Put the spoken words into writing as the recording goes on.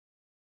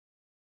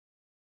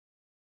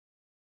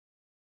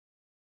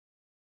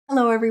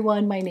Hello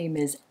everyone, my name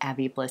is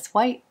Abby Bliss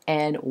White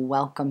and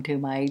welcome to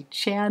my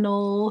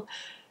channel.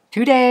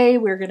 Today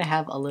we're going to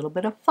have a little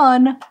bit of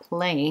fun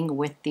playing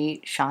with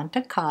the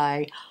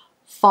Chantecaille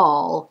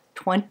Fall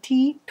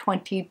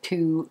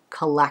 2022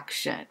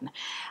 collection.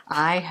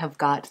 I have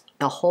got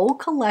the whole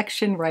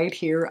collection right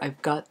here.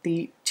 I've got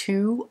the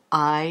two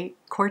eye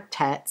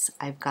quartets.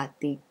 I've got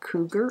the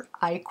Cougar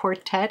eye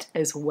quartet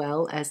as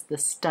well as the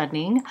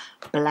stunning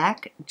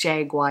Black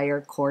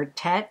Jaguar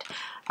quartet.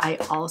 I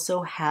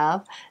also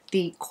have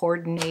the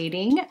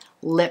coordinating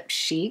lip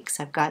cheeks.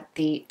 I've got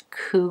the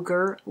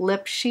Cougar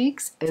lip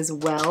cheeks as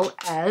well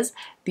as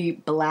the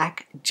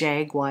Black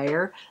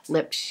Jaguar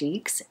lip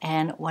cheeks.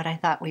 And what I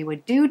thought we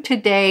would do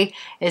today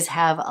is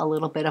have a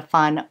little bit of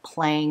fun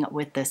playing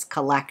with this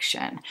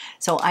collection.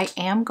 So I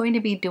am going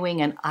to be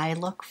doing an eye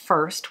look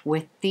first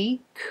with the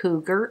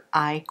Cougar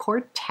eye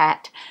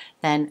quartet.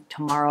 Then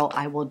tomorrow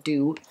I will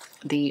do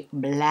the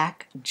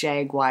Black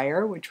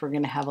Jaguar, which we're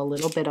going to have a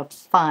little bit of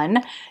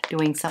fun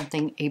doing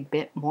something a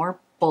bit more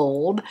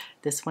bold.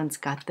 This one's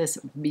got this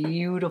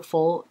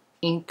beautiful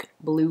ink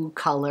blue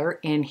color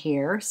in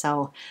here,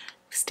 so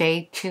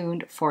stay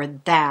tuned for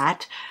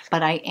that.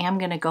 But I am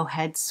going to go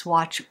ahead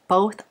swatch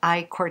both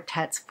eye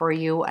quartets for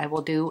you. I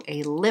will do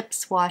a lip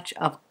swatch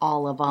of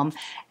all of them,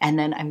 and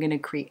then I'm going to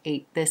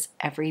create this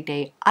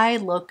everyday eye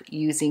look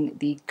using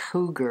the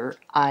Cougar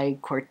eye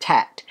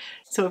quartet.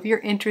 So if you're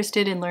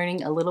interested in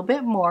learning a little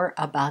bit more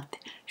about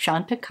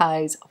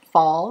Chantecaille's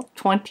Fall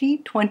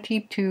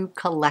 2022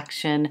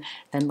 collection,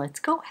 then let's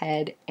go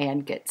ahead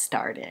and get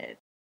started.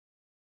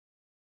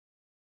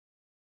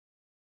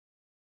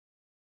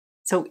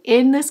 So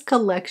in this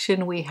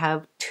collection, we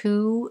have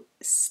two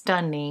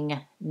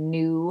stunning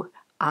new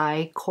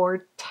eye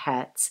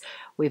quartets.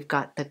 We've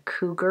got the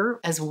Cougar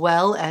as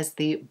well as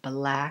the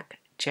Black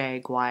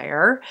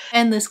Jaguar.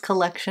 And this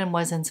collection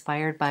was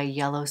inspired by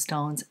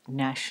Yellowstone's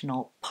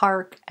National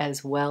Park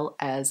as well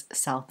as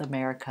South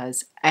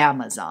America's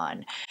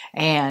Amazon.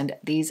 And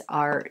these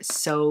are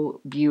so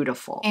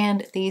beautiful.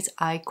 And these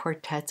eye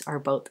quartets are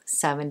both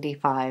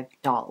 $75.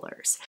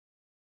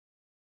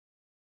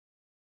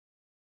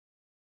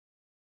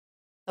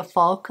 The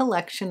fall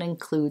collection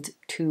includes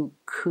two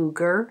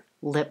Cougar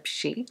lip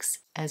cheeks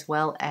as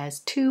well as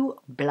two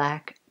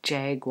Black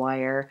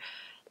Jaguar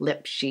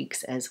lip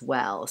cheeks as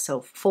well. So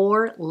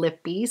 4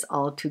 lippies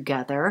all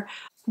together.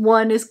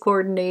 One is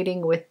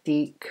coordinating with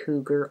the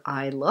Cougar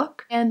eye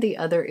look and the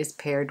other is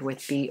paired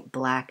with the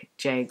Black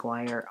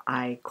Jaguar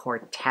eye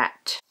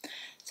quartet.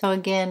 So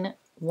again,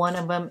 one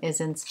of them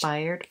is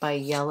inspired by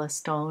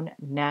Yellowstone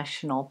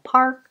National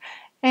Park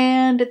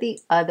and the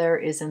other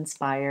is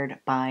inspired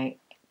by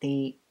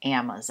the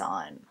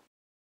Amazon.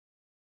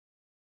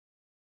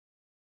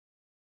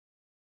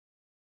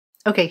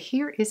 Okay,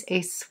 here is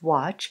a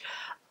swatch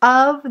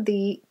of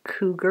the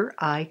Cougar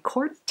eye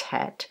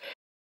quartet.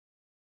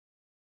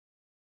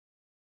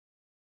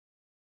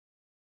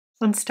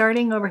 And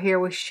starting over here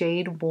with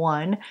shade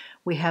 1,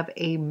 we have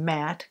a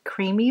matte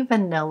creamy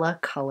vanilla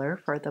color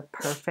for the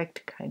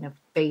perfect kind of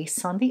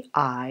base on the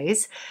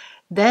eyes.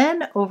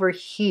 Then over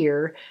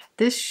here,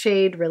 this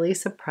shade really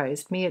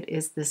surprised me. It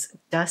is this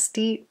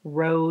Dusty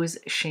Rose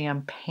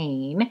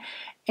Champagne.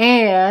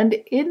 And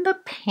in the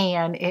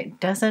pan,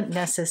 it doesn't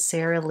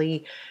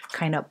necessarily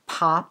kind of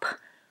pop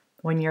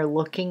when you're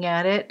looking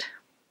at it.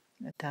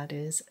 That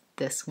is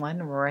this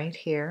one right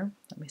here.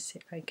 Let me see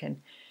if I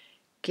can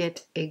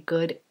get a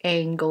good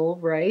angle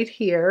right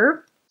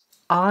here.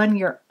 On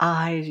your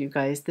eyes, you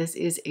guys, this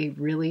is a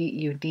really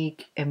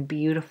unique and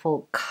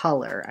beautiful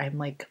color. I'm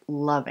like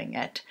loving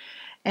it.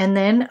 And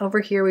then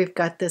over here we've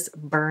got this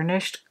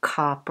burnished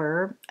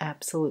copper,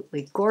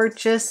 absolutely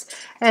gorgeous.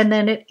 And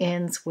then it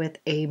ends with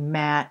a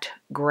matte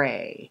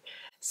gray.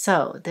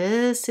 So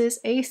this is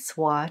a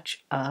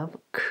swatch of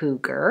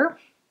Cougar.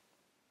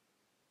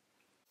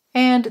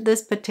 And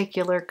this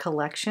particular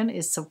collection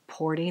is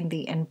supporting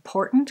the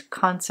important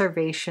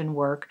conservation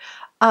work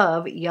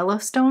of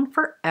Yellowstone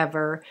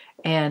Forever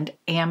and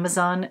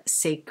Amazon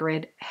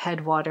Sacred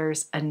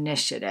Headwaters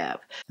Initiative.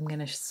 I'm going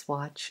to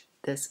swatch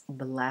this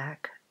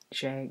Black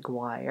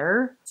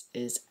Jaguar. This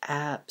is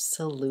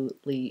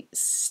absolutely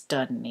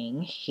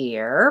stunning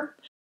here.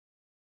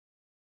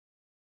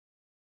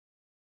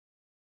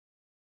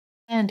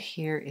 And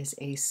here is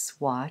a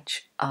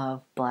swatch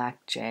of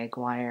Black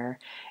Jaguar.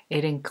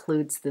 It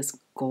includes this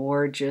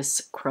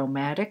gorgeous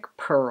chromatic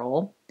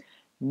pearl.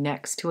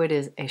 Next to it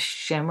is a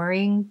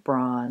shimmering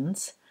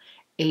bronze,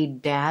 a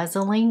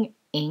dazzling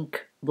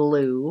ink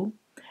blue,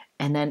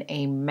 and then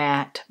a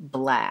matte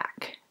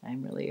black.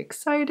 I'm really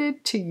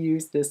excited to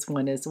use this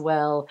one as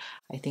well.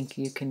 I think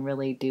you can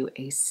really do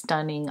a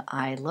stunning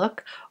eye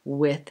look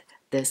with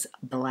this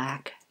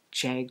Black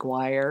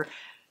Jaguar.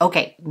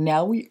 Okay,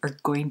 now we are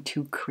going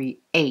to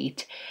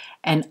create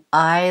an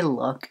eye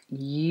look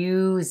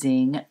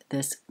using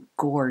this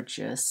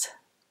gorgeous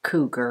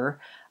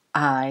Cougar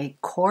eye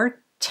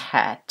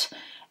quartet.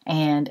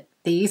 And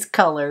these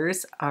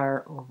colors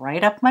are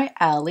right up my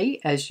alley,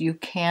 as you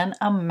can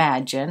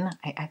imagine.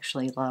 I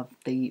actually love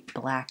the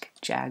Black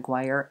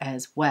Jaguar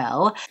as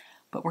well.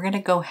 But we're going to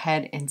go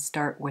ahead and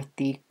start with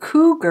the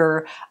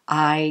Cougar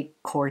Eye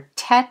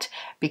Quartet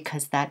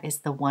because that is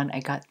the one I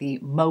got the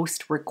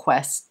most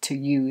requests to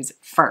use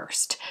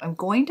first. I'm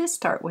going to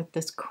start with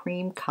this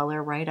cream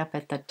color right up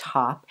at the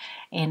top,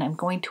 and I'm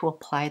going to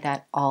apply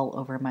that all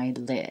over my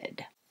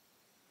lid.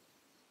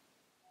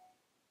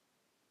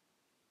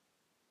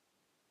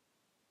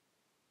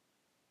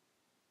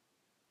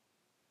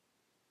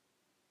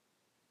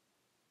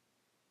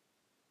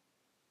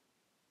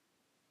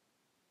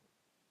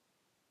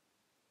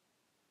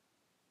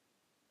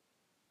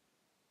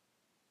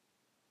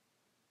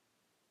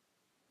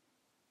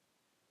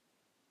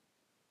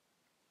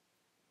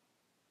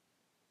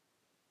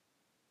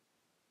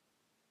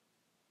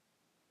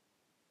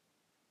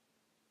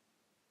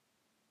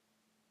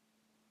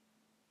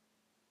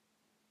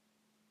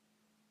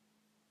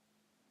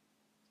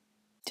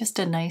 Just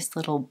a nice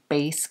little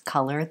base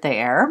color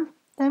there.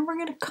 Then we're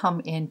going to come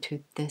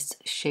into this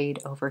shade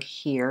over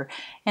here,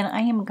 and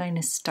I am going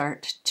to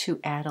start to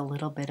add a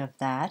little bit of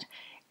that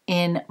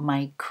in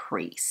my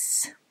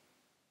crease.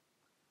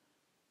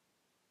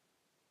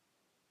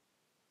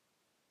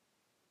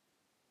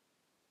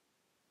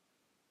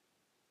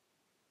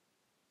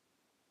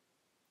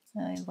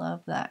 I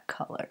love that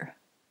color.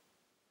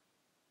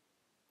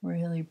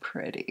 Really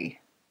pretty.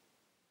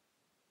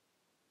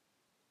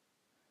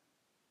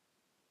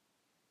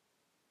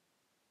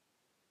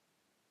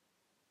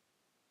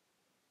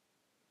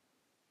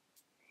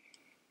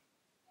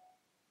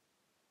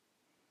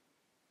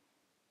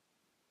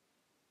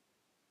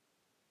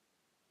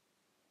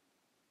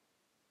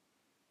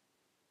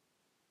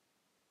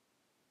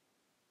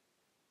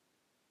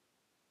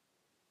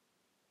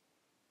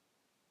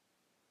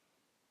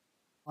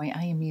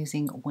 I am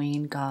using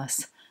Wayne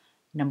Goss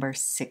number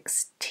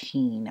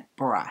 16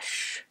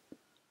 brush.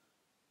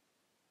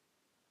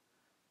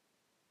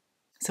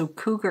 So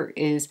Cougar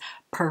is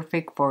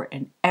perfect for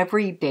an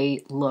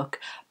everyday look,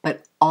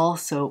 but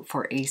also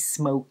for a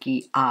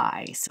smoky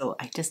eye. So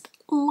I just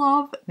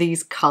love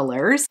these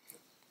colors.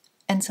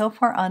 And so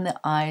far on the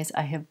eyes,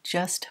 I have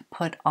just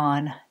put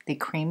on the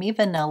creamy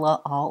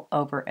vanilla all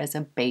over as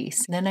a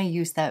base. Then I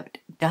use that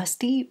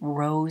dusty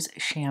rose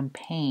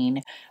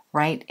champagne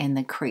right in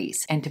the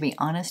crease. And to be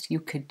honest, you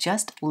could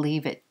just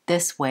leave it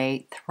this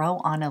way, throw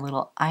on a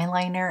little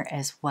eyeliner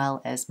as well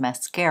as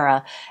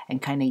mascara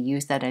and kind of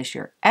use that as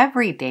your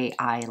everyday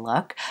eye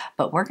look.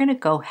 But we're going to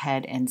go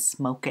ahead and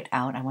smoke it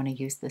out. I want to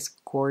use this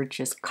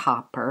gorgeous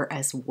copper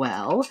as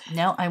well.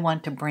 Now I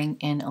want to bring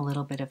in a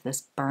little bit of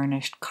this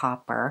burnished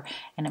copper,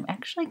 and I'm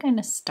actually going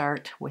to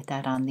start with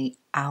that on the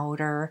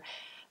outer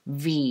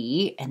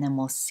V, and then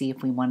we'll see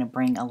if we want to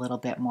bring a little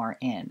bit more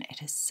in.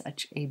 It is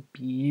such a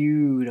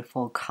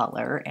beautiful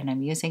color, and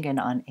I'm using it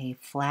on a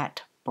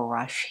flat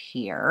brush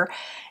here,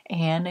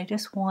 and I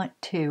just want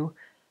to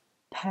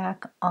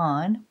pack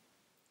on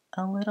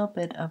a little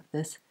bit of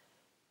this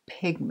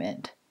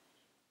pigment,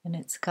 and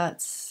it's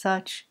got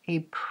such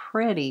a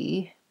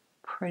pretty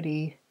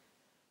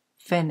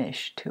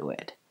finish to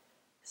it.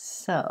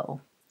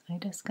 So I'm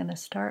just going to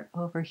start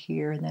over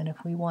here, and then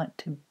if we want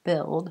to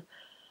build,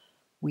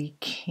 we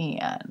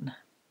can.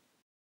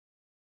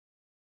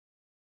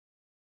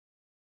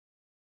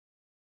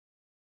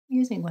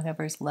 Using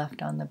whatever's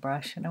left on the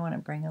brush, and I want to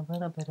bring a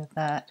little bit of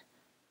that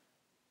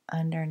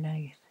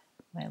underneath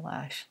my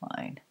lash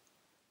line.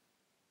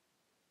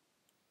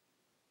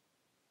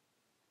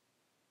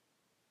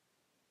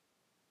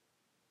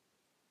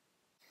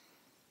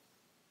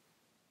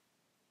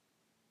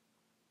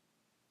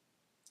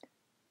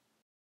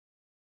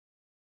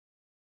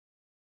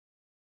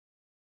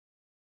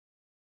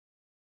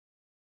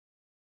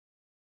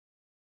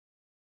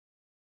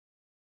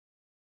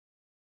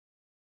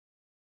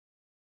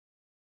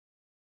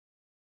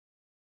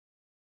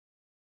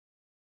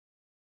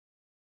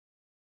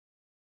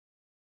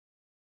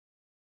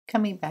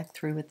 Coming back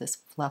through with this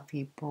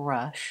fluffy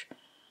brush,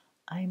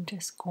 I'm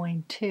just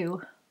going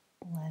to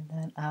blend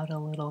that out a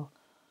little.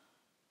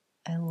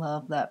 I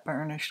love that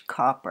burnished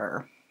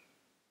copper.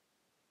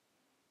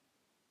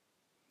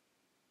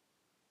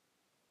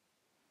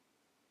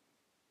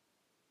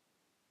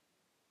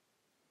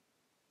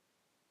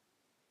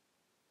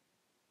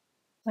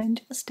 I'm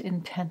just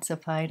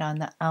intensified on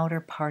the outer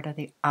part of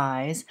the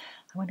eyes.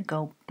 I want to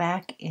go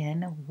back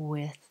in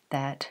with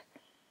that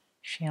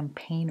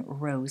champagne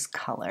rose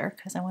color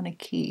because I want to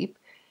keep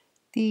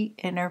the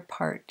inner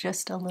part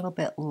just a little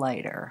bit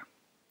lighter.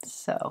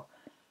 So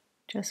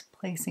just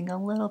placing a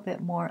little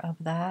bit more of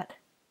that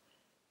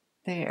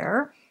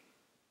there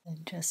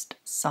and just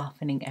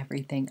softening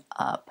everything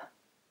up.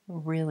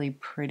 Really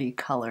pretty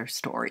color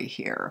story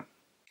here.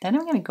 Then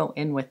I'm going to go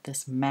in with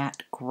this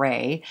matte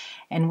gray,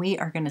 and we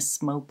are going to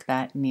smoke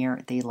that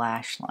near the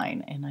lash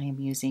line. And I am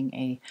using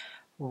a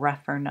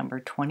rougher number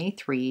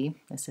 23.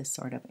 This is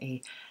sort of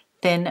a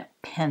thin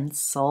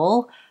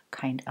pencil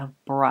kind of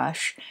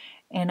brush,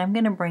 and I'm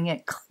going to bring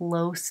it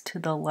close to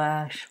the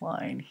lash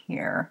line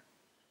here.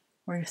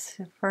 We're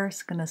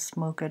first going to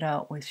smoke it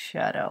out with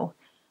shadow.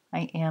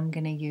 I am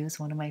going to use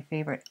one of my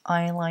favorite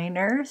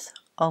eyeliners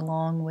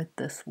along with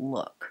this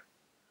look.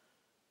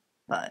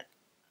 But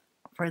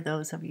for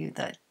those of you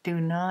that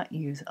do not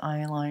use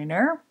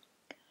eyeliner,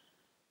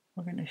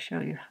 we're going to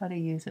show you how to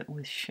use it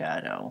with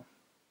shadow.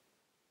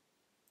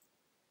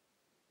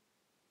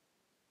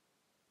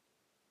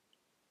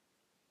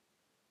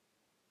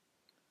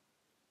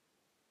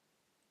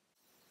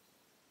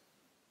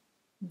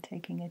 I'm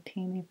taking a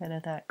teeny bit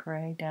of that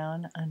gray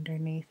down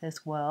underneath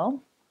as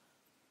well.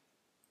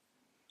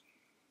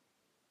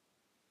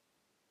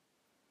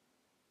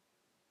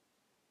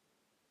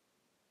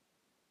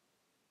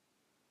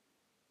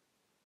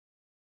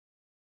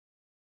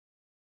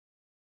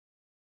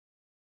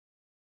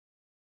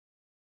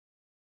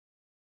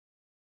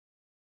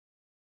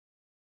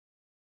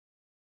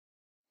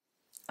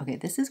 Okay,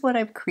 this is what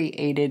I've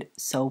created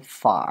so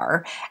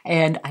far,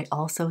 and I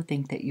also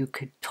think that you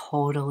could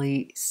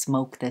totally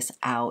smoke this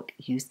out.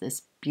 Use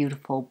this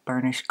beautiful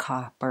burnished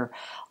copper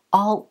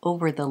all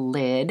over the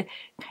lid,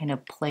 kind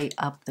of play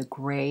up the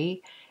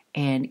gray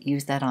and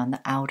use that on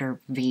the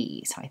outer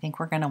V. So I think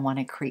we're going to want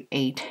to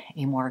create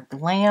a more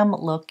glam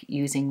look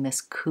using this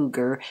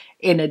Cougar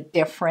in a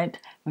different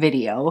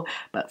video,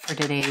 but for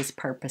today's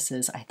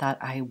purposes, I thought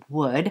I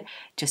would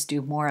just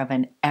do more of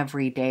an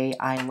everyday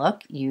eye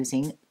look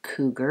using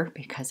Cougar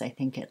because I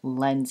think it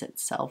lends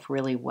itself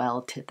really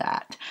well to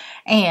that.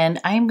 And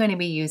I'm going to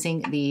be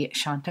using the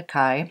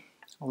Chantecaille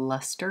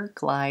Luster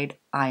Glide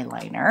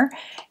eyeliner,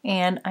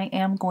 and I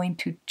am going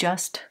to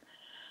just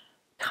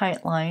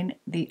tightline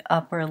the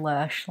upper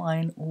lash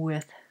line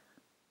with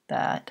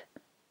that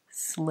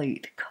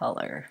slate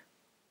color.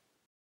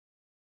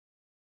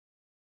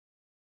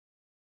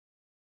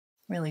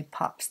 Really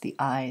pops the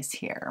eyes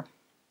here.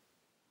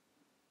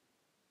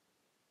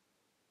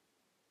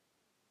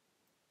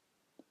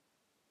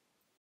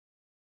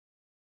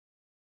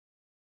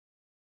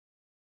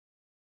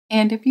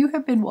 And if you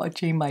have been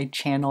watching my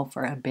channel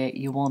for a bit,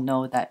 you will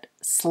know that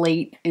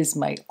slate is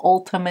my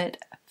ultimate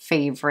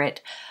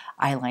favorite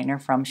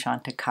eyeliner from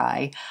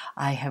Chantecaille.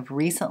 I have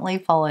recently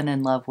fallen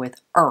in love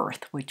with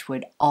Earth, which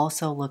would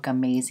also look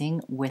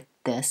amazing with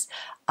this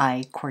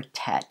eye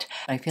quartet.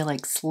 I feel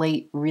like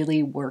slate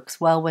really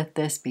works well with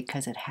this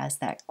because it has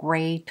that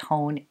gray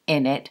tone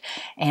in it,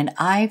 and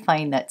I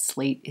find that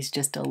slate is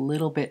just a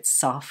little bit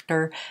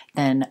softer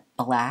than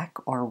black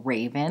or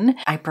raven.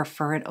 I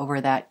prefer it over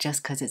that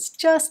just because it's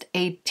just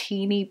a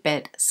teeny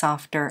bit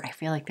softer. I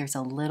feel like there's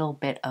a little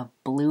bit of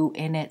blue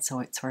in it, so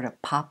it sort of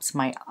pops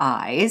my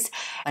eyes.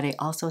 But I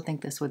also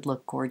think this would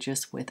look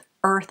gorgeous with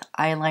Earth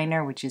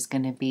eyeliner, which is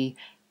going to be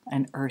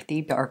an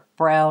earthy dark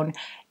brown.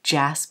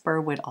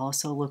 Jasper would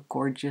also look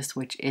gorgeous,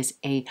 which is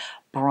a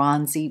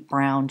bronzy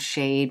brown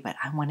shade, but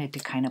I wanted to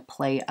kind of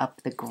play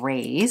up the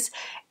grays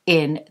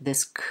in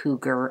this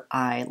Cougar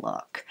eye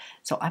look.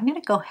 So I'm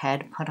going to go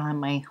ahead and put on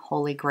my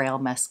Holy Grail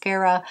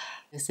mascara.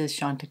 This is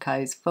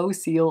Chantecaille's Faux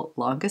Seal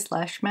Longest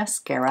Lash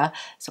Mascara.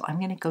 So I'm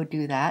going to go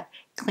do that,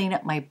 clean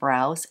up my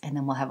brows, and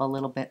then we'll have a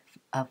little bit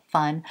of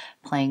fun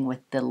playing with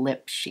the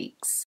lip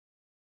cheeks.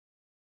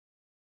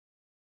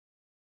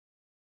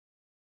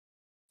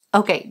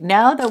 Okay,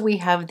 now that we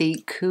have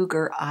the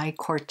Cougar eye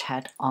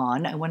quartet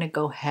on, I want to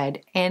go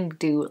ahead and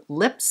do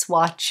lip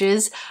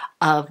swatches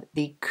of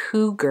the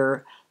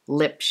Cougar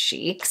lip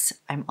cheeks.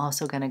 I'm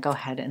also going to go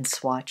ahead and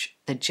swatch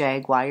the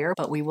Jaguar,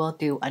 but we will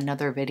do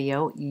another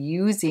video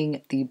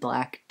using the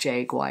black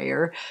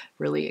Jaguar.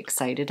 Really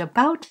excited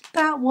about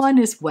that one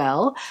as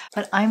well.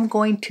 But I'm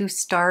going to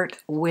start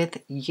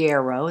with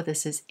Yarrow.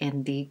 This is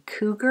in the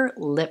Cougar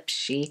lip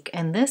cheek,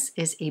 and this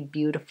is a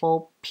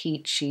beautiful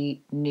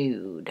peachy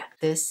nude.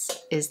 This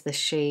is the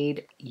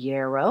shade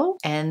Yarrow,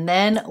 and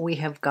then we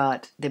have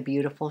got the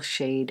beautiful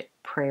shade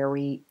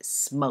Prairie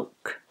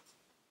Smoke.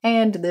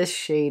 And this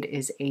shade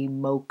is a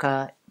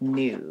mocha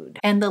nude.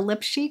 And the lip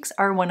cheeks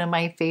are one of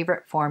my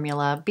favorite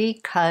formula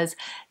because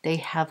they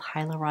have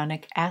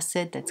hyaluronic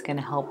acid that's going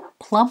to help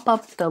plump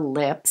up the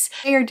lips.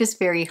 They are just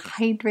very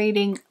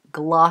hydrating,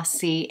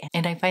 glossy,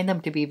 and I find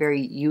them to be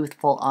very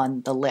youthful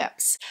on the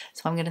lips.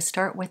 So I'm going to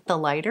start with the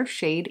lighter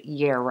shade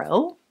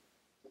Yarrow.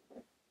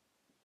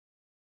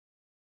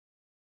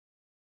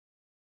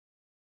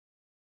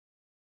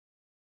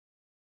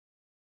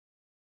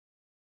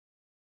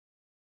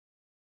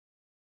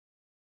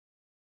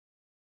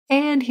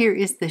 And here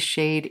is the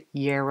shade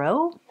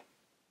Yarrow.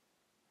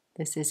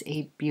 This is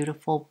a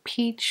beautiful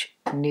peach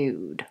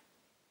nude.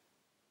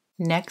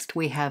 Next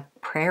we have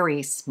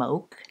Prairie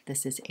Smoke.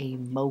 This is a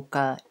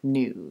mocha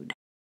nude.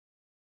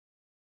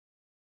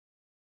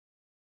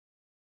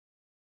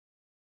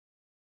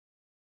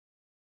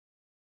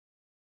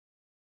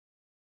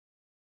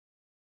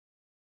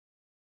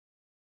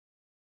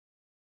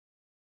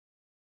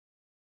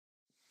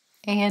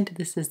 And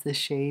this is the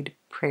shade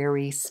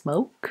Prairie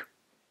Smoke.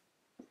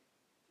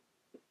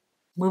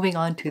 Moving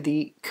on to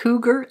the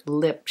Cougar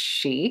lip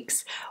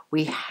cheeks,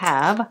 we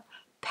have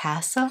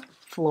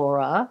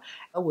Passiflora,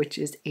 which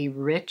is a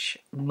rich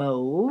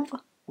mauve.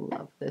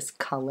 Love this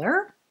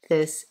color.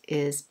 This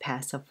is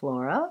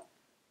Passiflora.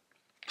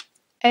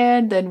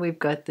 And then we've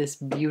got this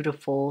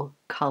beautiful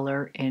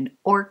color in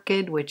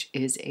Orchid, which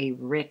is a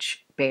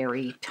rich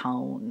berry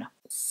tone.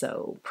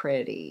 So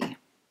pretty.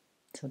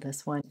 So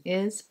this one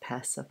is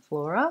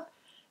Passiflora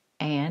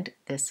and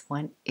this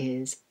one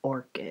is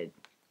Orchid.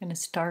 I'm going to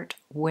start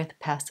with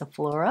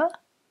Passiflora.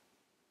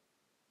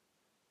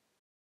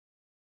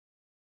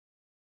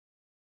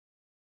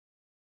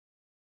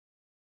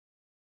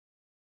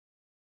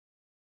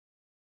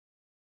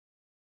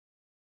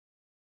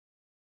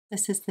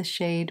 This is the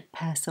shade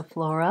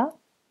Passiflora.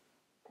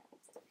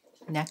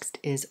 Next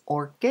is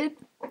Orchid.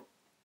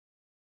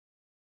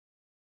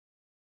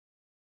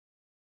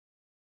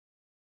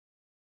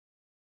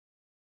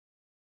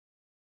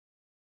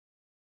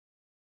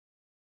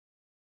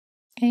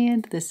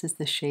 And this is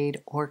the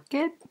shade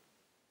Orchid.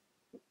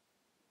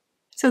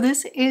 So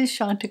this is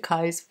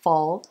Chantecaille's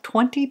Fall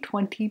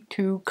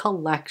 2022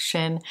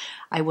 collection.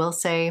 I will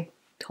say,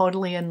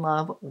 totally in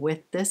love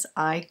with this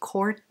eye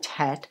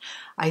quartet.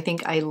 I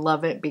think I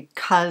love it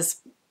because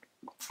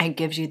it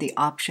gives you the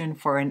option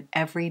for an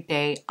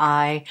everyday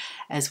eye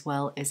as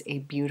well as a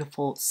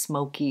beautiful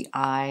smoky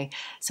eye.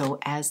 So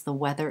as the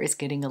weather is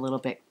getting a little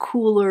bit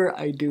cooler,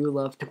 I do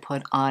love to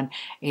put on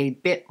a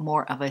bit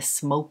more of a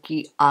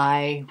smoky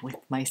eye with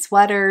my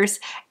sweaters,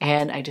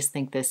 and I just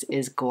think this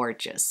is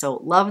gorgeous. So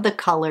love the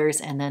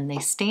colors, and then the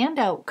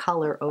standout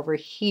color over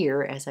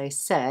here, as I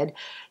said,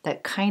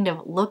 that kind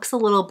of looks a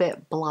little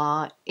bit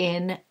blah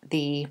in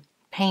the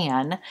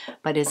pan,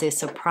 but is a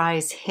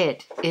surprise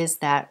hit, is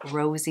that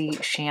rosy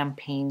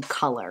champagne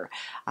color.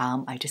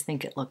 I just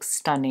think it looks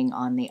stunning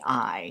on the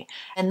eye.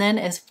 And then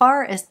as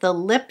far as the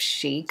lip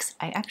cheeks,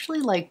 I actually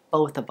like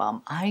both of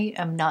them. I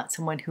am not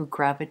someone who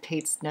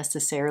gravitates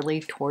necessarily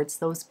towards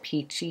those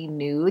peachy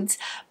nudes,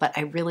 but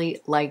I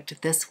really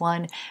liked this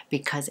one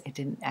because it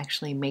didn't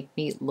actually make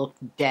me look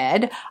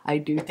dead. I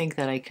do think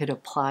that I could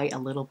apply a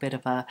little bit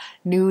of a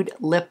nude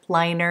lip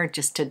liner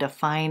just to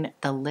define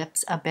the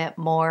lips a bit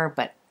more,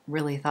 but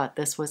really thought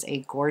this was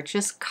a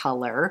gorgeous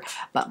color.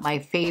 But my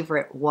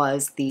favorite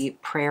was the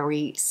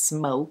Prairie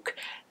Smoke.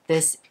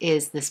 This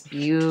is this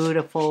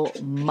beautiful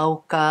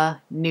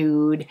mocha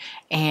nude,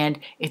 and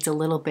it's a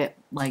little bit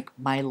like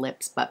my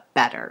lips but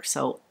better.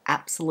 So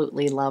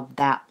absolutely love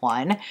that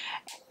one.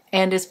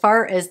 And as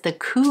far as the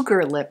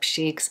Cougar lip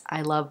cheeks,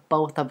 I love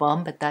both of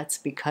them, but that's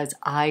because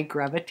I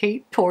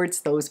gravitate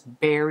towards those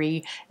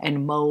berry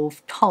and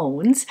mauve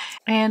tones.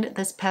 And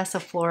this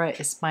Passiflora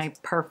is my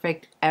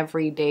perfect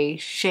everyday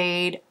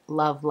shade.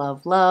 Love,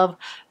 love, love.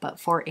 But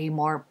for a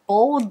more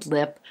bold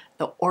lip,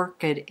 the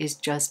Orchid is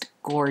just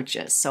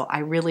gorgeous. So I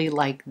really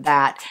like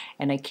that,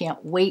 and I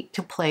can't wait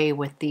to play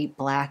with the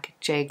black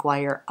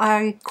Jaguar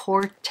eye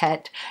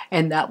quartet,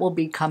 and that will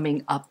be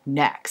coming up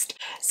next.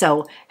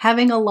 So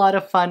having a lot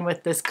of fun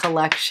with this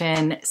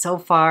collection so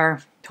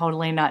far.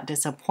 Totally not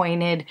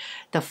disappointed.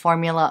 The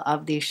formula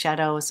of these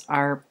shadows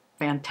are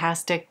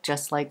fantastic,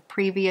 just like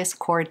previous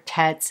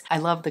quartets. I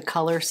love the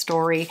color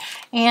story,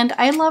 and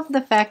I love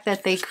the fact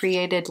that they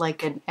created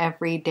like an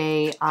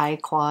everyday eye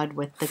quad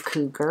with the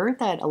Cougar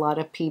that a lot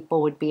of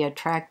people would be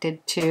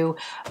attracted to,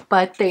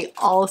 but they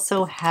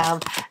also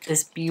have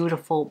this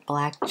beautiful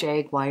black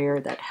Jaguar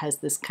that has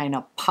this kind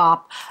of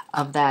pop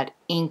of that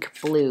ink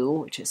blue,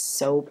 which is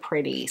so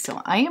pretty.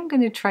 So I am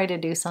going to try to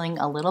do something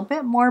a little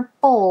bit more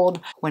bold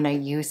when I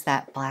use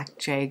that black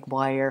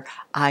Jaguar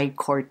eye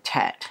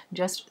quartet.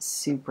 Just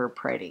super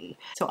pretty.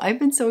 So I've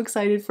been so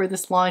excited for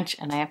this launch,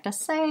 and I have to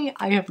say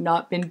I have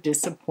not been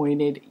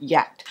disappointed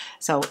yet.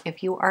 So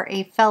if you are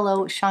a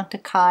fellow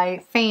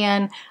Chantecaille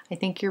fan, I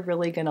think you're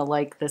really going to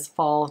like this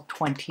fall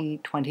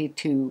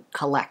 2022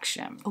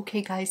 collection.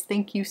 Okay guys,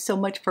 thank you so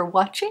much for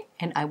watching,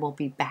 and I will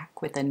be back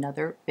with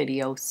another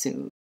video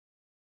soon.